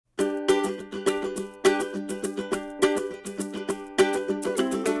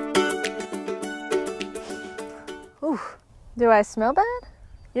Do I smell bad?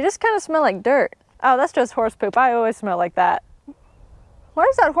 You just kind of smell like dirt. Oh, that's just horse poop. I always smell like that. Why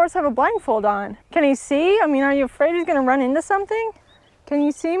does that horse have a blindfold on? Can he see? I mean, are you afraid he's gonna run into something? Can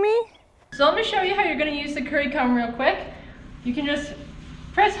you see me? So let me show you how you're gonna use the curry comb real quick. You can just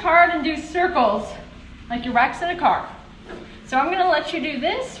press hard and do circles like you're waxing a car. So I'm gonna let you do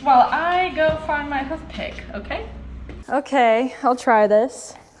this while I go find my hoof pick, okay? Okay, I'll try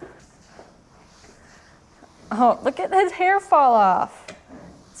this. Oh, look at his hair fall off.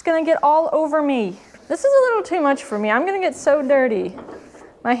 It's gonna get all over me. This is a little too much for me. I'm gonna get so dirty.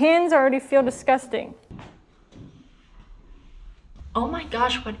 My hands already feel disgusting. Oh my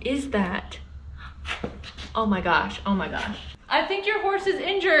gosh, what is that? Oh my gosh, oh my gosh. I think your horse is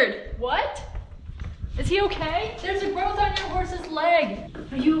injured. What? Is he okay? There's a growth on your horse's leg.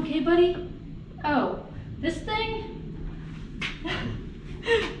 Are you okay, buddy? Oh, this thing?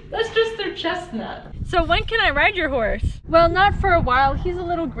 That's just their chestnut. So when can I ride your horse? Well, not for a while. He's a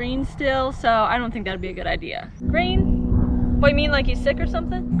little green still, so I don't think that'd be a good idea. Green? What, you mean like he's sick or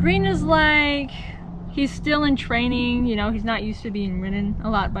something? Green is like, he's still in training, you know, he's not used to being ridden a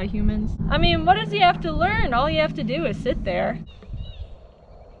lot by humans. I mean, what does he have to learn? All you have to do is sit there.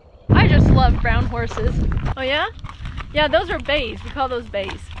 I just love brown horses. Oh yeah? Yeah, those are bays. We call those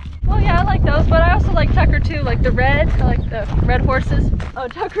bays. Well, yeah, I like those, but I also like Tucker too, like the red. I like the red horses. Oh,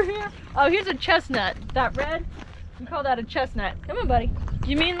 Tucker here? Oh, here's a chestnut. That red? We call that a chestnut. Come on, buddy.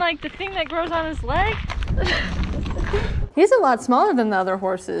 You mean like the thing that grows on his leg? He's a lot smaller than the other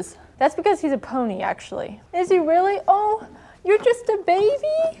horses. That's because he's a pony, actually. Is he really? Oh, you're just a baby?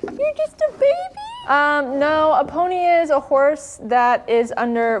 You're just a baby? No, a pony is a horse that is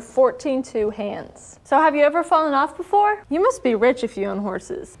under 14 hands. So have you ever fallen off before? You must be rich if you own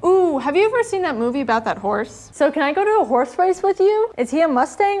horses. Ooh, have you ever seen that movie about that horse? So can I go to a horse race with you? Is he a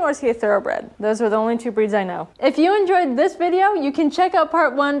Mustang or is he a thoroughbred? Those are the only two breeds I know. If you enjoyed this video, you can check out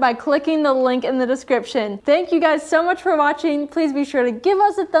part 1 by clicking the link in the description. Thank you guys so much for watching. Please be sure to give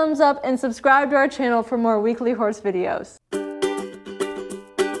us a thumbs up and subscribe to our channel for more weekly horse videos.